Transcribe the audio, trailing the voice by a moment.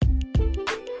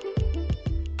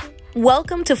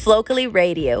Welcome to Flocally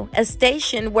Radio, a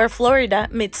station where Florida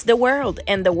meets the world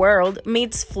and the world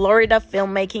meets Florida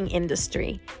filmmaking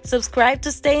industry. Subscribe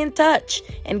to stay in touch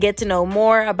and get to know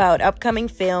more about upcoming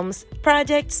films,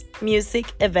 projects,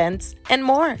 music, events, and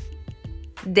more.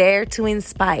 Dare to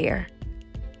inspire.